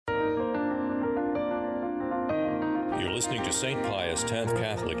You're listening to St. Pius X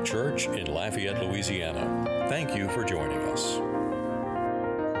Catholic Church in Lafayette, Louisiana. Thank you for joining us.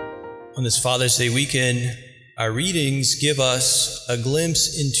 On this Father's Day weekend, our readings give us a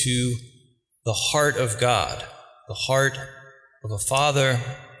glimpse into the heart of God, the heart of a father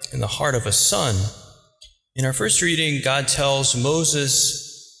and the heart of a son. In our first reading, God tells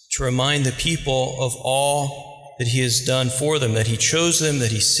Moses to remind the people of all that he has done for them, that he chose them,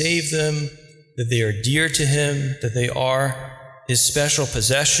 that he saved them, that they are dear to him, that they are his special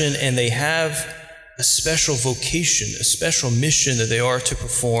possession, and they have a special vocation, a special mission that they are to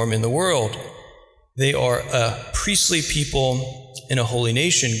perform in the world. They are a priestly people in a holy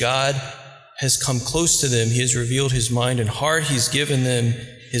nation. God has come close to them. He has revealed his mind and heart. He's given them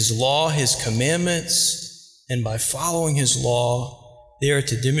his law, his commandments, and by following his law, they are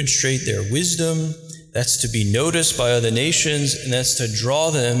to demonstrate their wisdom. That's to be noticed by other nations, and that's to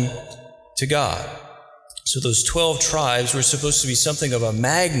draw them to God. So those 12 tribes were supposed to be something of a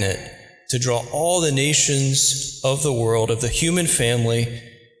magnet to draw all the nations of the world, of the human family,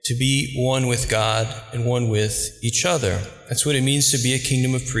 to be one with God and one with each other. That's what it means to be a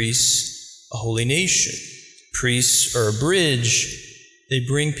kingdom of priests, a holy nation. Priests are a bridge. They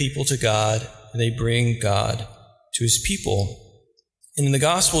bring people to God, and they bring God to his people. And in the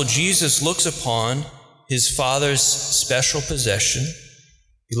gospel, Jesus looks upon his Father's special possession.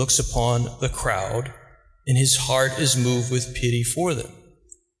 He looks upon the crowd, and his heart is moved with pity for them.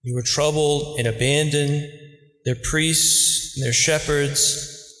 They were troubled and abandoned. Their priests and their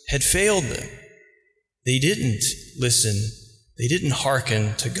shepherds had failed them. They didn't listen. They didn't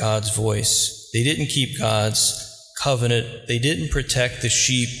hearken to God's voice. They didn't keep God's covenant. They didn't protect the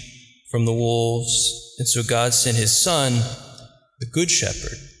sheep from the wolves. And so God sent his Son, the Good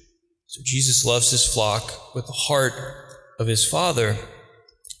Shepherd. So Jesus loves his flock with the heart of his Father.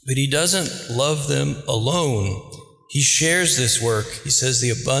 But he doesn't love them alone. He shares this work. He says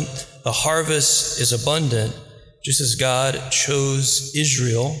the harvest is abundant. Just as God chose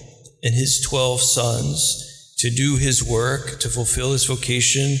Israel and his 12 sons to do his work, to fulfill his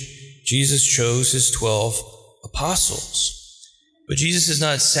vocation, Jesus chose his 12 apostles. But Jesus is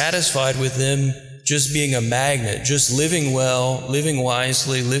not satisfied with them just being a magnet, just living well, living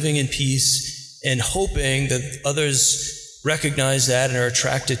wisely, living in peace, and hoping that others recognize that and are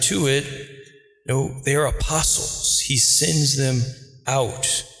attracted to it. No, they are apostles. He sends them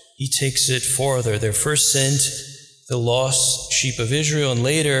out. He takes it farther. They're first sent the lost sheep of Israel, and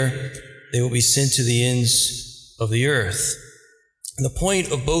later they will be sent to the ends of the earth. And the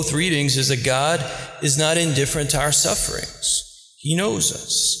point of both readings is that God is not indifferent to our sufferings. He knows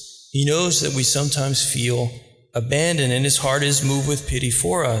us. He knows that we sometimes feel abandoned, and his heart is moved with pity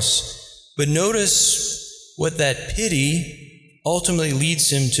for us. But notice what that pity ultimately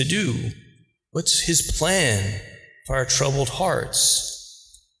leads him to do. What's his plan for our troubled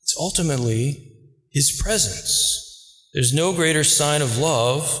hearts? It's ultimately his presence. There's no greater sign of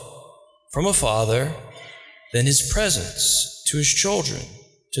love from a father than his presence to his children,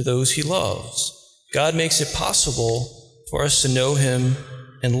 to those he loves. God makes it possible for us to know him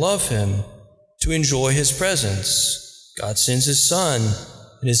and love him, to enjoy his presence. God sends his Son,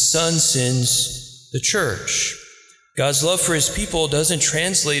 and his Son sends the church. God's love for his people doesn't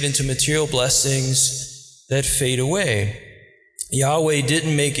translate into material blessings that fade away. Yahweh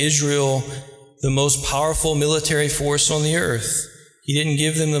didn't make Israel the most powerful military force on the earth. He didn't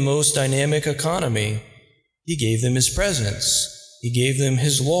give them the most dynamic economy. He gave them his presence. He gave them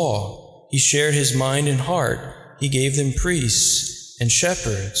his law. He shared his mind and heart. He gave them priests and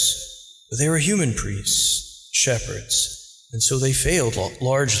shepherds. But they were human priests, shepherds, and so they failed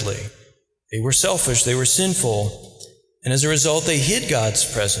largely. They were selfish, they were sinful, and as a result, they hid God's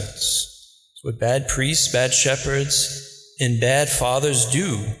presence. It's what bad priests, bad shepherds, and bad fathers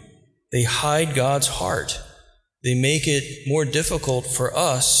do. They hide God's heart. They make it more difficult for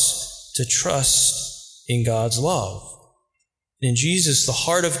us to trust in God's love. And in Jesus, the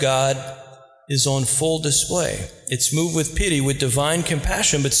heart of God is on full display. It's moved with pity, with divine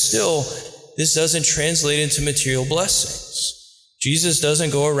compassion, but still, this doesn't translate into material blessings. Jesus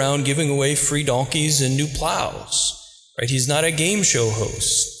doesn't go around giving away free donkeys and new plows, right? He's not a game show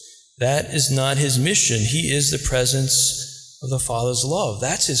host. That is not his mission. He is the presence of the Father's love.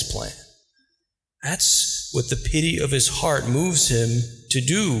 That's his plan. That's what the pity of his heart moves him to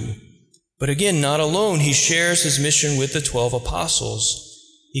do. But again, not alone. He shares his mission with the 12 apostles.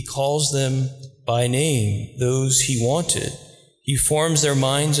 He calls them by name, those he wanted. He forms their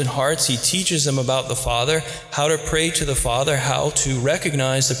minds and hearts. He teaches them about the Father, how to pray to the Father, how to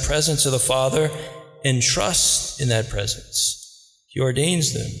recognize the presence of the Father and trust in that presence. He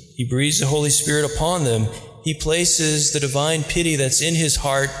ordains them. He breathes the Holy Spirit upon them. he places the divine pity that's in his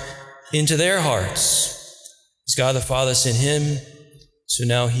heart into their hearts. As God the Father sent him, so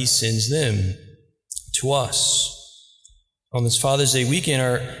now he sends them to us. On this Father's Day weekend,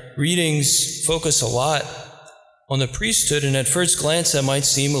 our readings focus a lot on the priesthood, and at first glance that might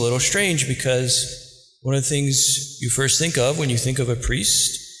seem a little strange because one of the things you first think of when you think of a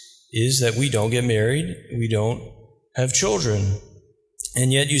priest is that we don't get married, we don't have children,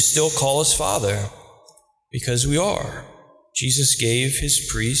 and yet you still call us Father because we are. Jesus gave his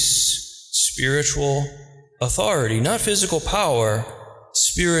priests spiritual authority, not physical power,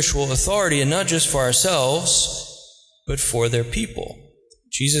 spiritual authority, and not just for ourselves, but for their people.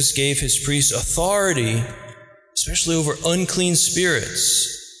 Jesus gave his priests authority, especially over unclean spirits.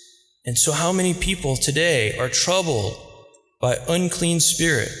 And so how many people today are troubled by unclean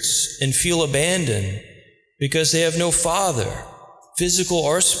spirits and feel abandoned because they have no father, physical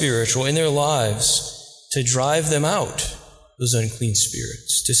or spiritual, in their lives to drive them out, those unclean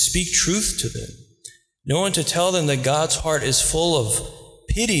spirits, to speak truth to them. No one to tell them that God's heart is full of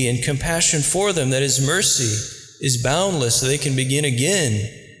pity and compassion for them, that his mercy is boundless so they can begin again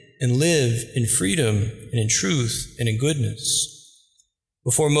and live in freedom and in truth and in goodness.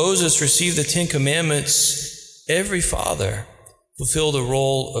 Before Moses received the 10 Commandments, every father fulfilled the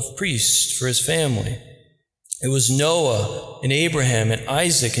role of priest for his family. It was Noah and Abraham and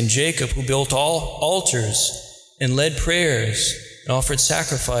Isaac and Jacob who built all altars and led prayers and offered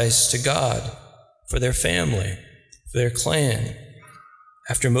sacrifice to God for their family, for their clan.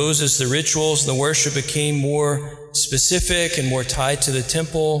 After Moses, the rituals and the worship became more specific and more tied to the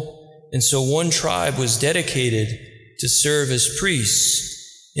temple, and so one tribe was dedicated to serve as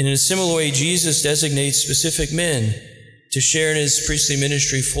priests. And in a similar way, Jesus designates specific men to share in his priestly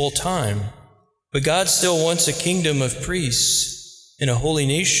ministry full time. But God still wants a kingdom of priests in a holy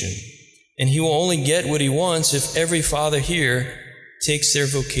nation, and he will only get what he wants if every father here takes their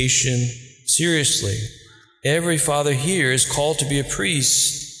vocation seriously. Every father here is called to be a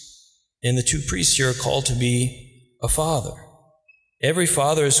priest, and the 2 priests here are called to be a father. Every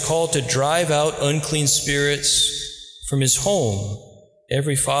father is called to drive out unclean spirits from his home.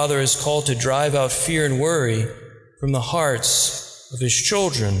 Every father is called to drive out fear and worry from the hearts of his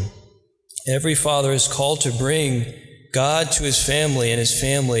children. Every father is called to bring God to his family and his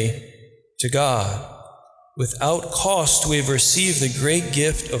family to God. Without cost, we have received the great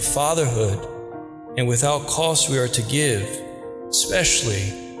gift of fatherhood, and without cost we are to give,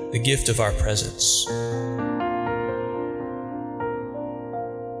 especially the gift of our presence.